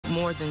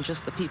more than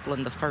just the people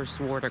in the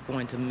First Ward are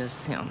going to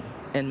miss him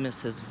and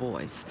miss his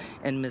voice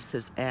and miss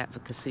his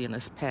advocacy and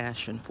his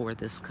passion for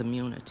this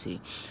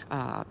community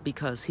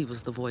because he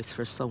was the voice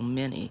for so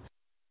many.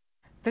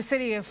 The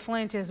city of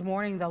Flint is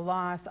mourning the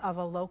loss of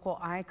a local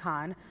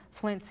icon.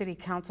 Flint City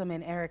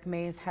Councilman Eric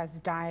Mays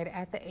has died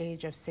at the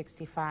age of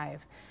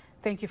 65.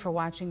 Thank you for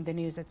watching the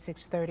news at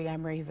 6:30.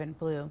 I'm Raven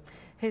Blue.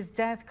 His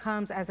death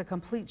comes as a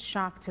complete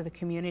shock to the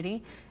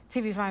community.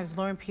 TV5's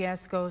Lauren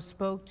Piesco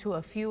spoke to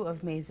a few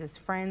of Mays'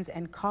 friends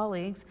and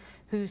colleagues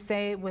who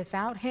say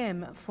without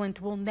him, Flint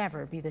will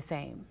never be the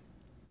same.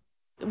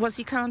 Was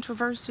he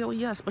controversial?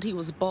 Yes, but he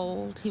was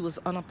bold, he was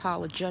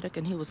unapologetic,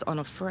 and he was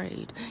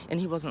unafraid, and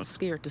he wasn't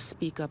scared to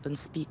speak up and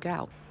speak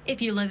out.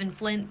 If you live in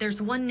Flint,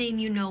 there's one name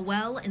you know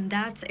well, and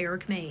that's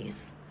Eric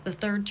Mays. The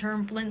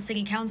third-term Flint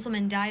City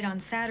Councilman died on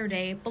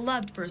Saturday,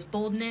 beloved for his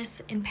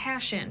boldness and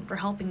passion for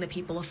helping the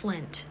people of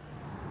Flint.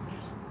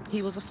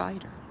 He was a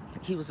fighter.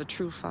 He was a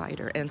true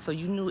fighter, and so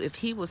you knew if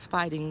he was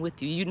fighting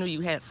with you, you knew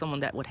you had someone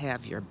that would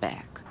have your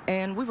back.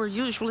 And we were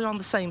usually on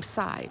the same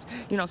side.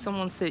 You know,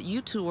 someone said,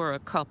 you two were a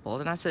couple,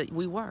 and I said,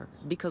 we were,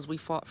 because we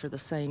fought for the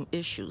same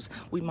issues.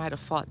 We might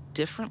have fought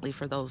differently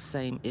for those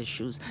same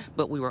issues,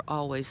 but we were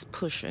always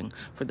pushing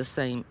for the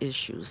same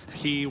issues.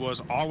 He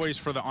was always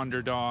for the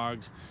underdog.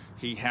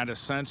 He had a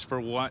sense for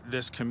what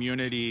this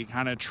community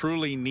kind of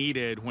truly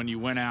needed when you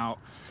went out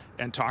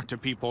and talked to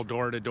people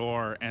door to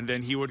door, and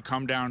then he would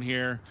come down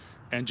here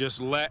and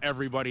just let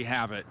everybody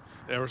have it.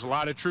 There was a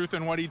lot of truth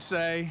in what he'd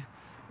say.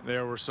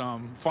 There were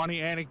some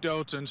funny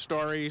anecdotes and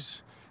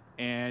stories,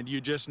 and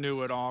you just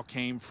knew it all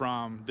came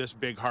from this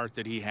big heart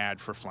that he had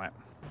for Flint.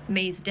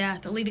 Mays'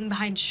 death leaving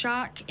behind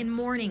shock and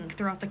mourning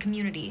throughout the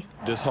community.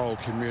 This whole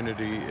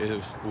community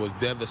was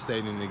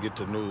devastating to get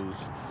the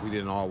news. We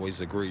didn't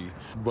always agree,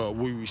 but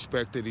we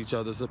respected each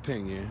other's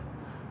opinion,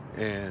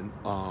 and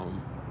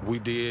we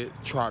did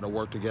try to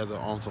work together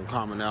on some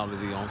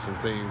commonality, on some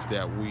things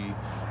that we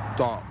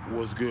thought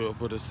was good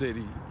for the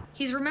city.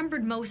 He's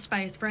remembered most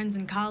by his friends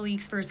and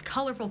colleagues for his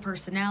colorful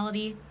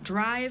personality,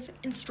 drive,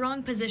 and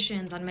strong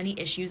positions on many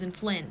issues in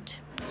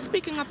Flint.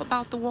 Speaking up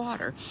about the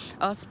water,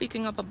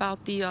 speaking up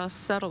about the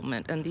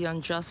settlement and the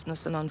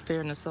unjustness and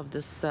unfairness of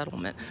this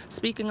settlement,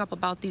 speaking up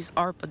about these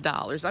ARPA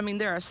dollars. I mean,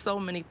 there are so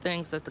many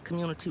things that the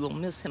community will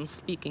miss him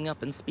speaking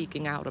up and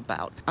speaking out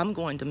about. I'm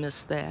going to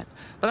miss that,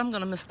 but I'm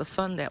going to miss the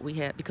fun that we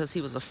had because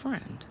he was a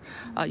friend.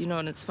 You know,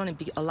 and it's funny,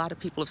 a lot of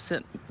people have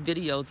sent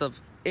videos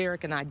of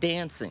Eric and I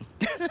dancing.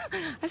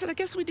 I said, I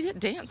guess we did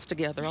dance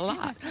together a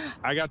lot.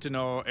 I got to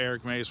know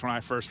Eric Mays when I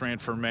first ran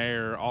for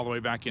mayor all the way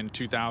back in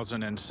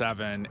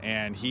 2007,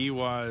 and he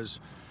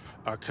was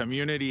a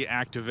community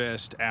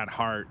activist at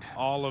heart.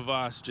 All of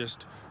us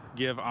just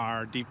give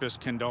our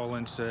deepest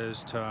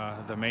condolences to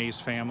the Mays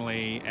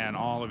family and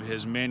all of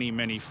his many,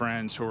 many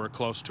friends who were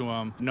close to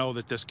him. Know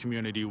that this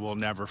community will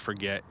never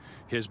forget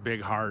his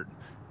big heart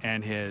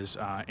and his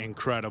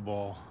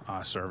incredible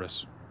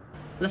service.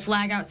 The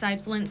flag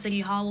outside Flint City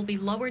Hall will be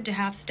lowered to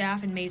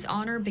half-staff in Mays'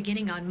 honor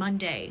beginning on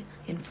Monday.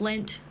 In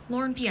Flint,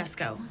 Lauren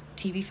Piesco,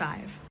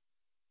 TV5.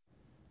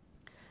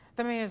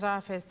 The mayor's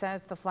office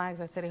says the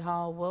flags at City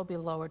Hall will be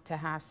lowered to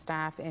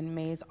half-staff in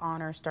Mays'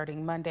 honor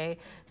starting Monday.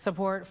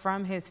 Support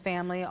from his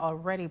family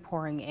already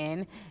pouring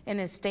in.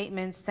 In a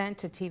statement sent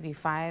to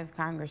TV5,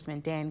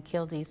 Congressman Dan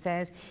Kildee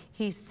says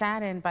he's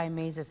saddened by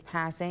Mays'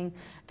 passing.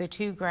 The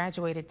two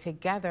graduated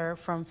together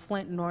from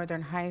Flint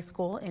Northern High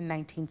School in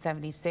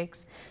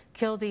 1976.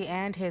 Kildee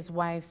and his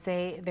wife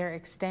say they're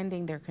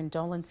extending their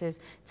condolences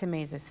to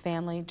Mays'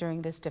 family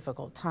during this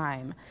difficult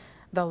time.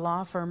 The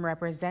law firm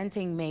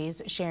representing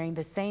Mays sharing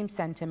the same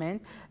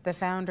sentiment. The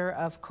founder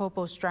of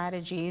Copo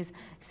Strategies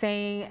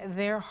saying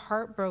they're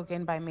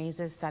heartbroken by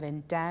Mays'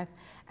 sudden death,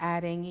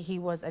 adding he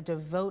was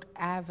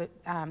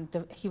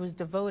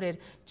devoted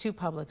to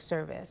public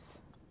service.